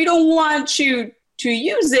 you know, we don't want you to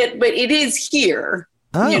use it, but it is here,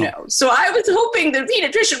 you know. So I was hoping the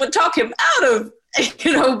pediatrician would talk him out of,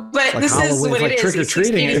 you know, but Like this Halloween, is what like it is.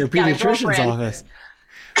 trick-or-treating at your pediatrician's office.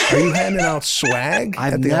 Are you handing out swag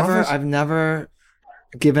I've at the office? I've never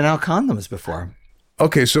given out condoms before.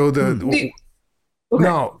 Okay, so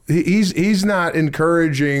no, he's not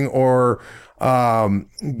encouraging or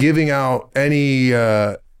giving out any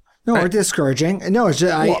or discouraging. No, it's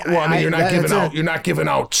just I mean, you're not giving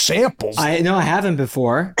out samples. I haven't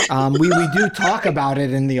before. We do talk about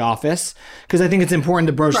it in the office because I think it's important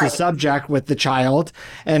to broach the subject with the child,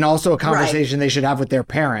 and also a conversation they should have with their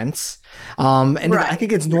parents. I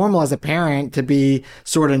think it's normal as a parent to be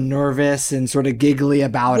sort of nervous and sort of giggly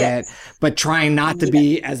about it, but trying not to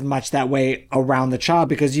be as much that way around the child,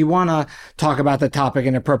 because you want to talk about the topic in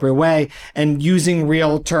an appropriate way and using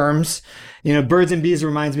real terms. You know, birds and bees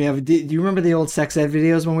reminds me of, do you remember the old sex ed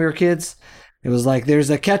videos when we were kids? It was like, there's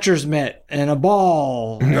a catcher's mitt and a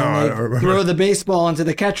ball. And they throw the baseball into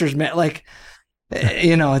the catcher's mitt. Like,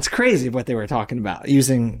 you know, it's crazy what they were talking about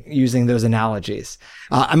using those analogies.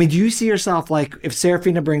 I mean, do you see yourself, like, if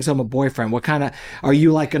Serafina brings home a boyfriend, what kind of, are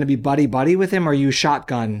you like going to be buddy with him? Or are you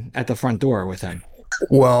shotgun at the front door with him?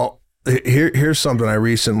 Well, here's something I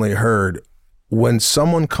recently heard. When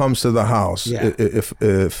someone comes to the house,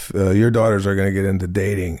 if your daughters are going to get into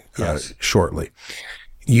dating shortly,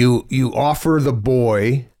 you offer the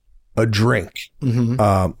boy a drink,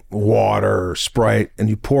 water, Sprite, and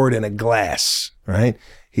you pour it in a glass, right?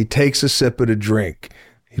 He takes a sip of the drink.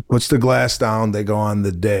 He puts the glass down. They go on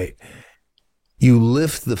the date. You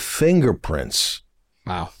lift the fingerprints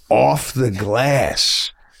off the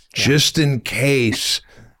glass just in case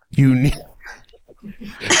you need...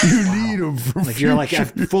 You need them for like you're like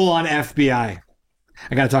full on FBI.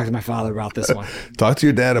 I got to talk to my father about this one. Talk to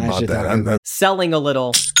your dad about that. Selling a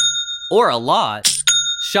little or a lot,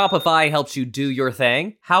 Shopify helps you do your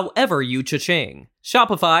thing, however you cha-ching.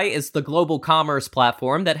 Shopify is the global commerce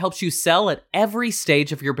platform that helps you sell at every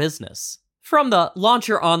stage of your business. From the launch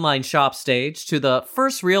your online shop stage to the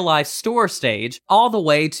first real life store stage, all the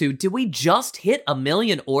way to did we just hit 1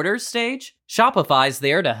 million orders stage? Shopify's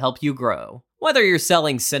there to help you grow. Whether you're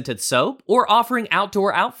selling scented soap or offering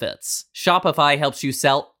outdoor outfits, Shopify helps you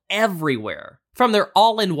sell everywhere. From their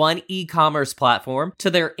all-in-one e-commerce platform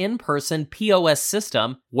to their in-person POS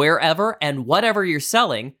system, wherever and whatever you're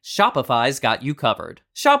selling, Shopify's got you covered.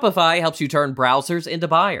 Shopify helps you turn browsers into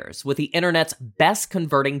buyers with the internet's best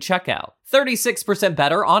converting checkout, 36%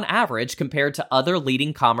 better on average compared to other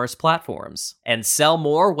leading commerce platforms. And sell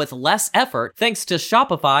more with less effort thanks to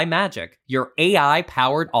Shopify Magic, your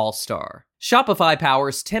AI-powered all-star. Shopify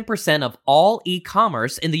powers 10% of all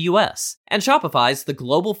e-commerce in the US, and Shopify's the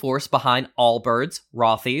global force behind Allbirds,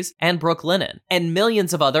 Rothy's, and Brooklinen, and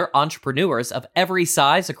millions of other entrepreneurs of every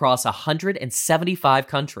size across 175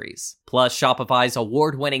 countries. Plus, Shopify's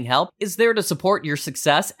award-winning help is there to support your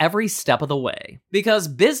success every step of the way. Because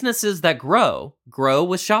businesses that grow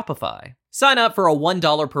with Shopify. Sign up for a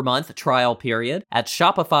 $1 per month trial period at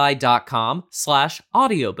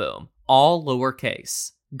shopify.com/audioboom, all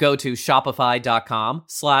lowercase. Go to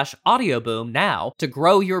shopify.com/audioboom now to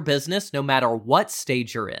grow your business no matter what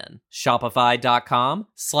stage you're in.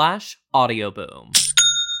 Shopify.com/audioboom.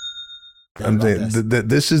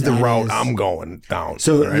 This is the route I'm going down.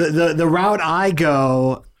 So right? the route I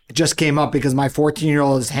go just came up because my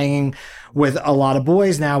 14-year-old is hanging with a lot of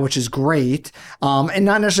boys now, which is great. And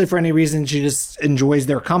not necessarily for any reason. She just enjoys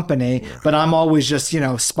their company, but I'm always just,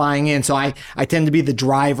 spying in. So I tend to be the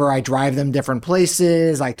driver. I drive them different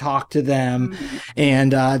places. I talk to them.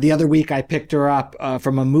 And the other week I picked her up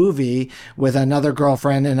from a movie with another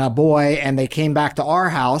girlfriend and a boy, and they came back to our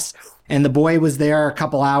house. And the boy was there a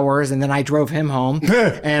couple hours, and then I drove him home.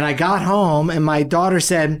 And I got home, and my daughter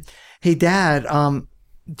said, "Hey, Dad,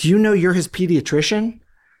 do you know you're his pediatrician?"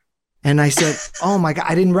 And I said, "Oh my God,"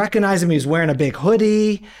 I didn't recognize him. He was wearing a big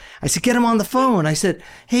hoodie. I said, "Get him on the phone." I said,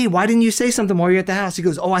 "Hey, why didn't you say something while you're at the house?" He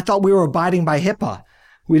goes, "Oh, I thought we were abiding by HIPAA.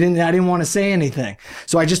 I didn't want to say anything."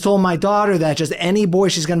 So I just told my daughter that just any boy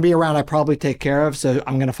she's going to be around, I probably take care of. So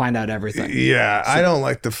I'm going to find out everything. Yeah. So, I don't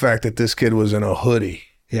like the fact that this kid was in a hoodie.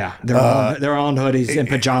 Yeah, they're on hoodies and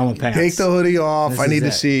pajama pants. Take the hoodie off. I need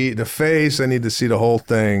to see the face. I need to see the whole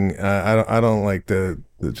thing. I don't like the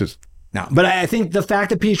just. No, but I think the fact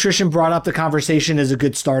that pediatrician brought up the conversation is a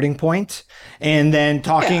good starting point. And then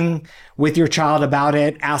talking with your child about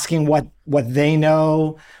it, asking what they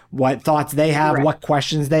know, what thoughts they have, what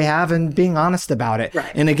questions they have, and being honest about it.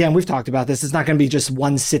 Right. And again, we've talked about this. It's not going to be just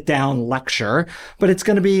one sit down lecture, but it's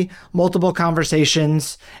going to be multiple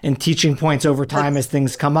conversations and teaching points over time as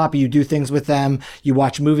things come up. You do things with them. You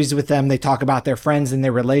watch movies with them. They talk about their friends and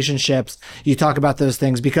their relationships. You talk about those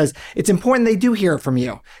things because it's important they do hear it from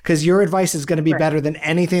you, because your advice is going to be better than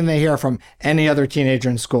anything they hear from any other teenager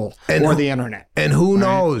in school or the internet. And who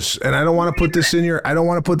knows? And I don't want to put this in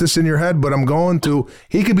your head, but I'm going to.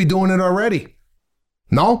 He could be doing it already.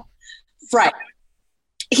 No? Right.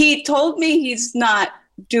 He told me he's not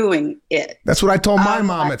doing it. That's what I told my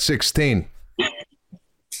mom at 16.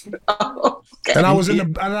 Oh, okay. And I was in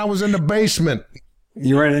the basement.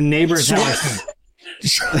 You were at a neighbor's house.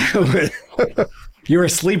 You were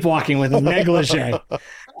sleepwalking with a negligee.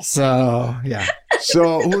 So, yeah.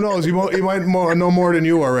 So, who knows? He might know more than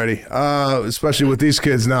you already, especially with these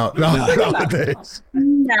kids nowadays.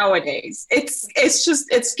 Nowadays.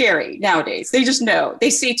 It's scary nowadays. They just know. They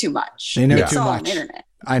see too much. They know it's too all much. on the internet.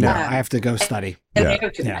 I know. I have to go study. And they know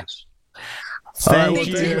too much. All right, well,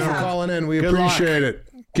 thank you for calling in. We appreciate it.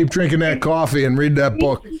 Keep drinking that coffee and read that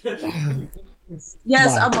book.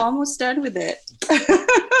 Yes, bye. I'm almost done with it.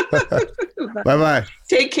 Bye-bye.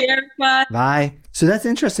 Take care. Bye. Bye. So that's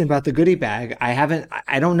interesting about the goodie bag. I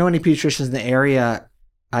don't know any pediatricians in the area.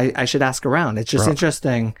 I should ask around. It's just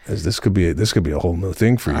interesting. This could be a whole new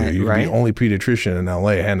thing for you. You're the only pediatrician in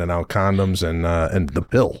LA handing out condoms and the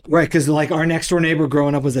pill. Right, because like our next door neighbor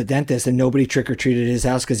growing up was a dentist, and nobody trick or treated his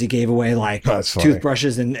house because he gave away like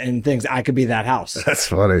toothbrushes and things. I could be that house. That's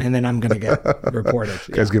funny. And then I'm gonna get reported.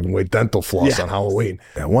 Guys giving away dental floss on Halloween.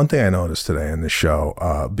 Yeah, one thing I noticed today in the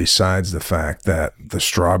show, besides the fact that the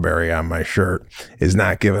strawberry on my shirt is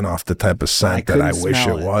not giving off the type of scent that I wish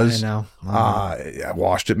it was. I know. I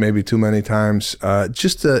washed it maybe too many times.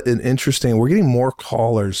 Just an interesting, we're getting more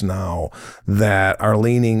callers now that are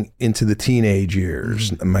leaning into the teenage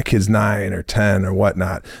years. My kid's 9 or 10 or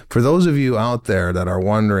whatnot. For those of you out there that are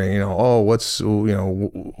wondering, what's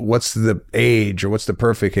the age or what's the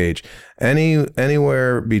perfect age?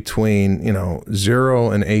 Anywhere between,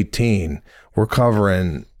 0 and 18, we're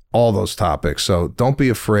covering all those topics. So don't be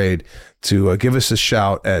afraid to give us a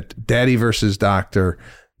shout at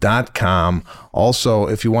daddyversusdoctor.com. Also,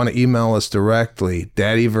 if you want to email us directly,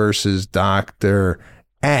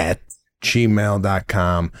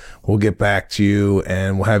 daddyversusdoctor@gmail.com. We'll get back to you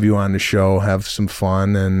and we'll have you on the show, have some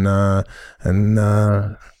fun, and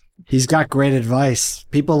he's got great advice.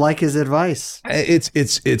 People like his advice. It's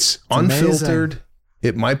unfiltered. Amazing.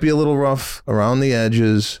 It might be a little rough around the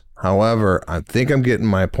edges. However, I think I'm getting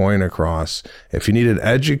my point across. If you need an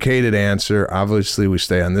educated answer, obviously we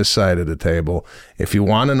stay on this side of the table. If you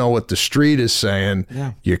want to know what the street is saying,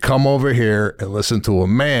 you come over here and listen to a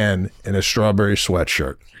man in a strawberry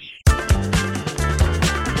sweatshirt.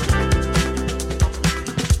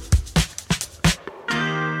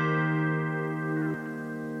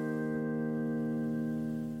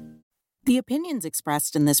 The opinions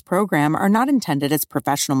expressed in this program are not intended as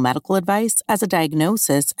professional medical advice, as a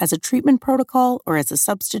diagnosis, as a treatment protocol, or as a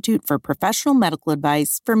substitute for professional medical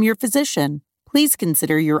advice from your physician. Please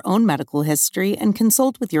consider your own medical history and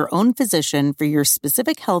consult with your own physician for your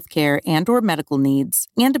specific healthcare and/or medical needs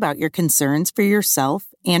and about your concerns for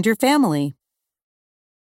yourself and your family.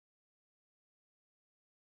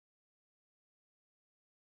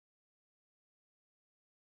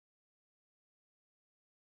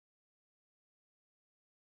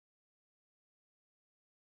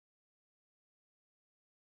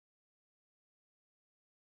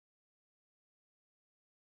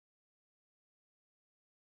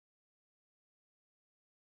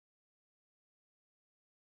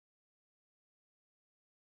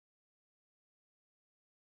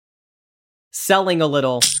 Selling a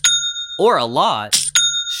little or a lot,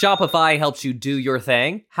 Shopify helps you do your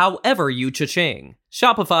thing, however you cha-ching.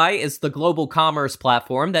 Shopify is the global commerce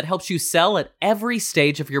platform that helps you sell at every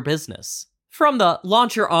stage of your business. From the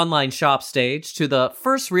launch your online shop stage to the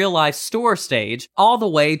first real life store stage, all the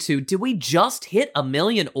way to did we just hit 1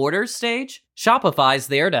 million orders stage? Shopify's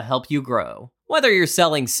there to help you grow. Whether you're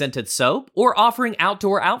selling scented soap or offering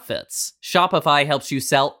outdoor outfits, Shopify helps you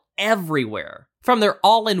sell everywhere. From their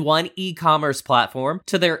all-in-one e-commerce platform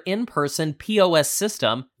to their in-person POS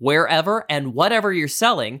system, wherever and whatever you're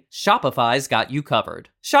selling, Shopify's got you covered.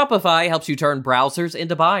 Shopify helps you turn browsers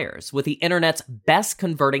into buyers with the internet's best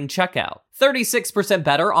converting checkout, 36%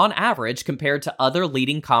 better on average compared to other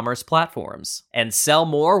leading commerce platforms. And sell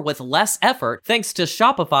more with less effort thanks to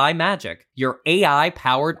Shopify Magic, your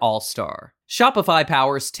AI-powered all-star. Shopify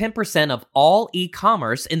powers 10% of all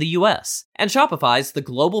e-commerce in the US, and Shopify's the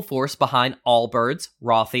global force behind Allbirds,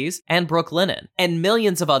 Rothy's, and Brooklinen, and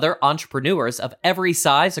millions of other entrepreneurs of every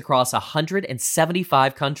size across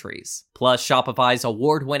 175 countries. Plus, Shopify's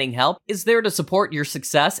award-winning help is there to support your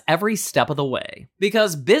success every step of the way.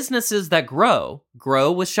 Because businesses that grow,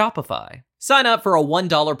 grow with Shopify. Sign up for a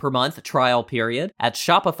 $1 per month trial period at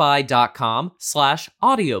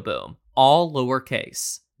shopify.com/audioboom, all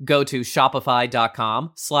lowercase. Go to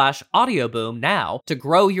shopify.com/audioboom now to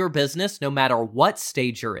grow your business no matter what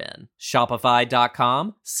stage you're in.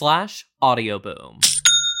 Shopify.com/audioboom.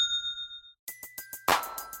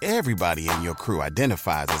 Everybody in your crew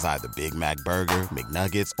identifies as either Big Mac Burger,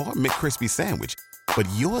 McNuggets, or McCrispy Sandwich. But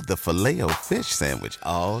you're the Filet-O-Fish Sandwich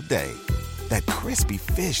all day. That crispy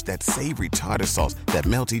fish, that savory tartar sauce, that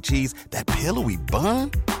melty cheese, that pillowy bun.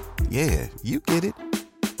 Yeah, you get it.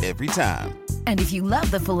 Every time. And if you love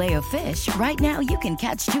the Filet-O-Fish, right now you can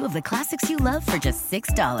catch 2 of the classics you love for just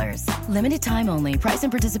 $6. Limited time only. Price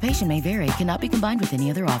and participation may vary. Cannot be combined with any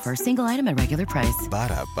other offer. Single item at regular price.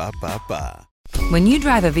 Ba-da-ba-ba-ba. When you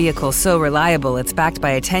drive a vehicle so reliable it's backed by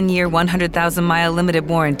a 10-year, 100,000-mile limited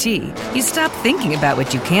warranty, you stop thinking about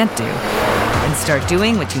what you can't do and start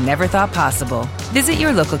doing what you never thought possible. Visit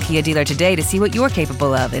your local Kia dealer today to see what you're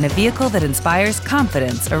capable of in a vehicle that inspires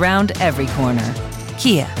confidence around every corner.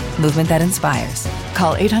 Kia, movement that inspires.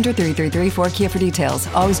 Call 800-333-4KIA for details.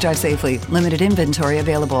 Always drive safely. Limited inventory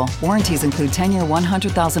available. Warranties include 10-year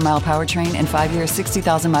 100,000-mile powertrain and 5-year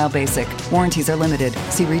 60,000-mile basic. Warranties are limited.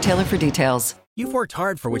 See retailer for details. You've worked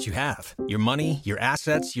hard for what you have. Your money, your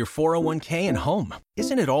assets, your 401k, and home.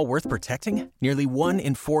 Isn't it all worth protecting? Nearly 1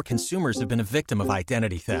 in 4 consumers have been a victim of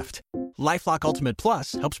identity theft. LifeLock Ultimate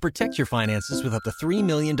Plus helps protect your finances with up to $3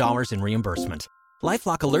 million in reimbursement.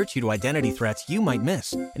 LifeLock alerts you to identity threats you might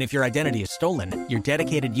miss. And if your identity is stolen, your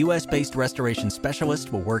dedicated U.S.-based restoration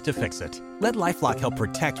specialist will work to fix it. Let LifeLock help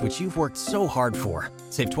protect what you've worked so hard for.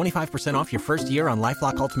 Save 25% off your first year on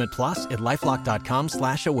LifeLock Ultimate Plus at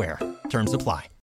LifeLock.com/aware. Terms apply.